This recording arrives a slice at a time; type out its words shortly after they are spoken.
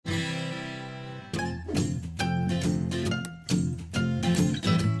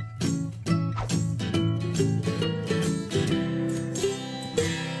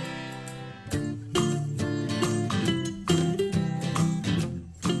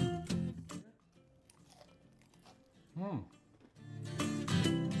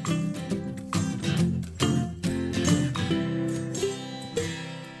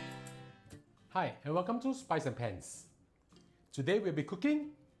and welcome to Spice and Pans. Today we'll be cooking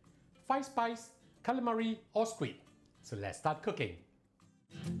 5-spice calamari or squid. So let's start cooking.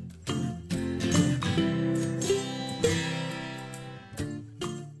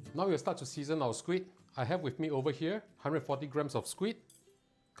 Now we'll start to season our squid. I have with me over here 140 grams of squid,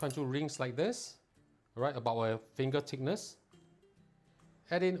 cut into rings like this, right about a finger thickness.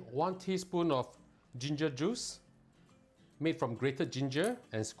 Add in 1 teaspoon of ginger juice made from grated ginger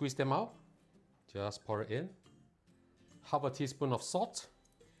and squeeze them out. Just pour it in. Half a teaspoon of salt,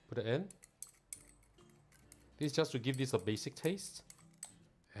 put it in. This is just to give this a basic taste.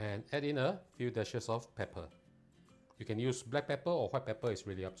 And add in a few dashes of pepper. You can use black pepper or white pepper, it's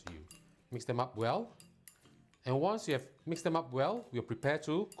really up to you. Mix them up well. And once you have mixed them up well, we'll prepare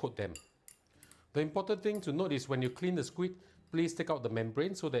to coat them. The important thing to note is when you clean the squid, please take out the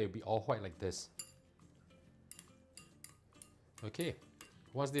membrane so that it will be all white like this. Okay,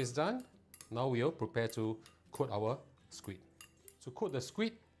 once this is done, now we'll prepare to coat our squid. To coat the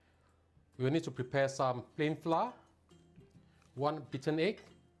squid, we will need to prepare some plain flour, 1 beaten egg,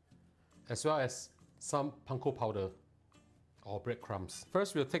 as well as some panko powder or breadcrumbs.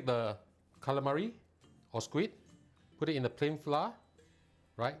 First, we'll take the calamari or squid, put it in the plain flour,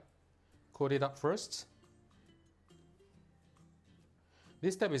 right? Coat it up first.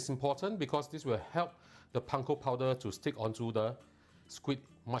 This step is important because this will help the panko powder to stick onto the squid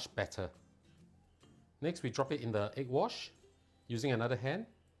much better. Next, we drop it in the egg wash using another hand.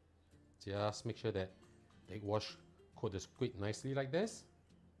 Just make sure that the egg wash coat the squid nicely like this.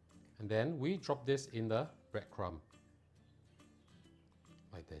 And then we drop this in the breadcrumb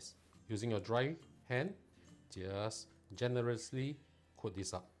like this. Using your dry hand, just generously coat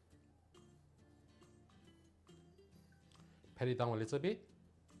this up. Pat it down a little bit.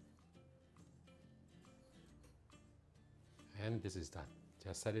 And this is done.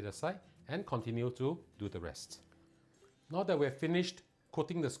 Just set it aside and continue to do the rest. Now that we've finished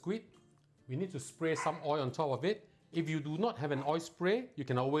coating the squid, we need to spray some oil on top of it. If you do not have an oil spray, you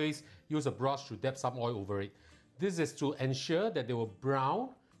can always use a brush to dab some oil over it. This is to ensure that they will brown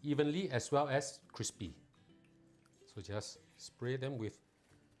evenly as well as crispy. So just spray them with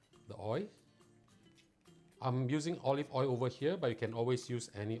the oil. I'm using olive oil over here, but you can always use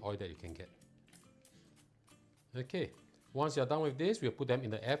any oil that you can get. Okay. Once you're done with this, we'll put them in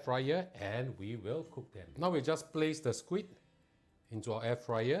the air fryer and we will cook them. Now we'll just place the squid into our air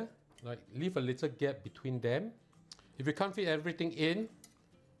fryer. Like, leave a little gap between them. If you can't fit everything in,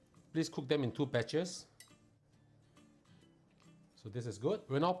 please cook them in 2 batches. So this is good.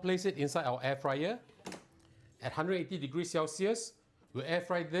 We'll now place it inside our air fryer at 180 degrees Celsius. We'll air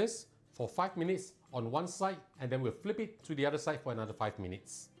fry this for 5 minutes on one side and then we'll flip it to the other side for another 5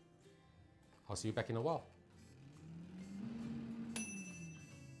 minutes. I'll see you back in a while.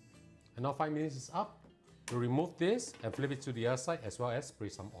 And now 5 minutes is up. We'll remove this and flip it to the other side as well as spray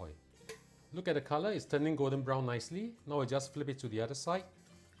some oil. Look at the color, it's turning golden brown nicely. Now we'll just flip it to the other side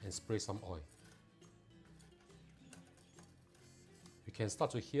and spray some oil. You can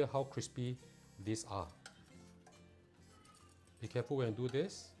start to hear how crispy these are. Be careful when you do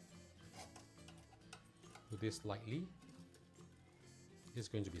this. Do this lightly. It's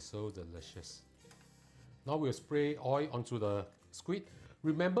going to be so delicious. Now we'll spray oil onto the squid.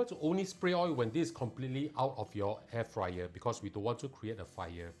 Remember to only spray oil when this is completely out of your air fryer because we don't want to create a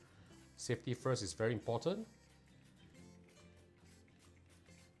fire. Safety first is very important.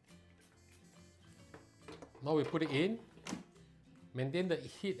 Now we put it in. Maintain the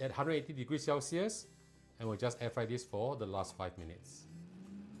heat at 180 degrees Celsius and we'll just air fry this for the last 5 minutes.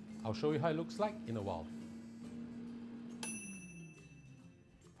 I'll show you how it looks like in a while.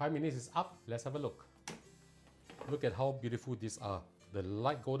 5 minutes is up, let's have a look. Look at how beautiful these are. The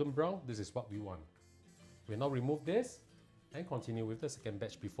light golden brown, this is what we want. We'll now remove this and continue with the second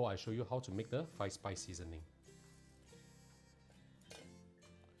batch before I show you how to make the 5-spice seasoning.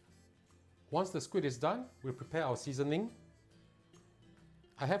 Once the squid is done, we'll prepare our seasoning.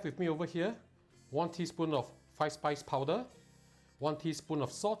 I have with me over here 1 teaspoon of 5-spice powder, 1 teaspoon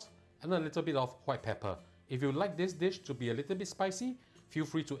of salt, and a little bit of white pepper. If you like this dish to be a little bit spicy, feel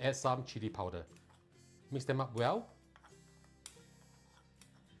free to add some chili powder. Mix them up well.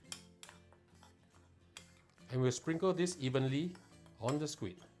 And we'll sprinkle this evenly on the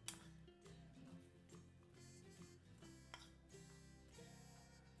squid.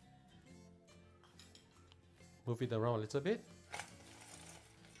 Move it around a little bit.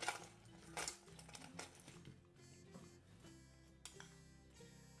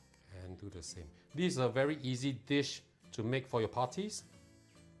 And do the same. This is a very easy dish to make for your parties.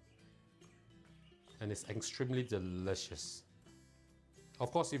 And it's extremely delicious.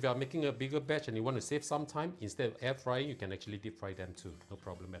 Of course, if you are making a bigger batch and you want to save some time, instead of air frying, you can actually deep fry them too. No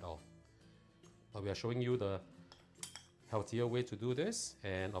problem at all. But we are showing you the healthier way to do this,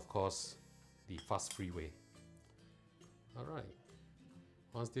 and of course, the fast-free way. Alright.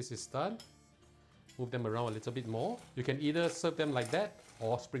 Once this is done, move them around a little bit more. You can either serve them like that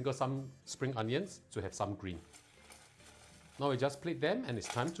or sprinkle some spring onions to have some green. Now we just plate them and it's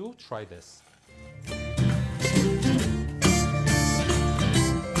time to try this.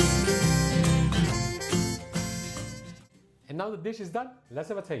 And now the dish is done, let's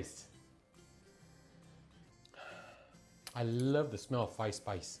have a taste. I love the smell of 5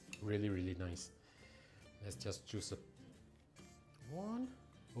 spice, really, really nice. Let's just choose one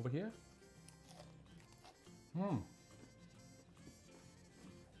over here.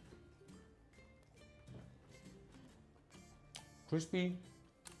 Crispy,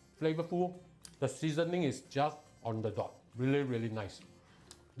 flavorful. The seasoning is just on the dot. Really, really nice.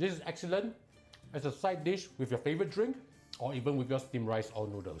 This is excellent as a side dish with your favorite drink or even with your steamed rice or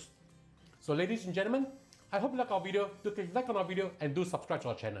noodles. So ladies and gentlemen, I hope you like our video. Do click like on our video and do subscribe to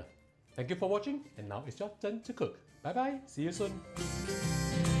our channel. Thank you for watching, and now it's your turn to cook. Bye bye, see you soon.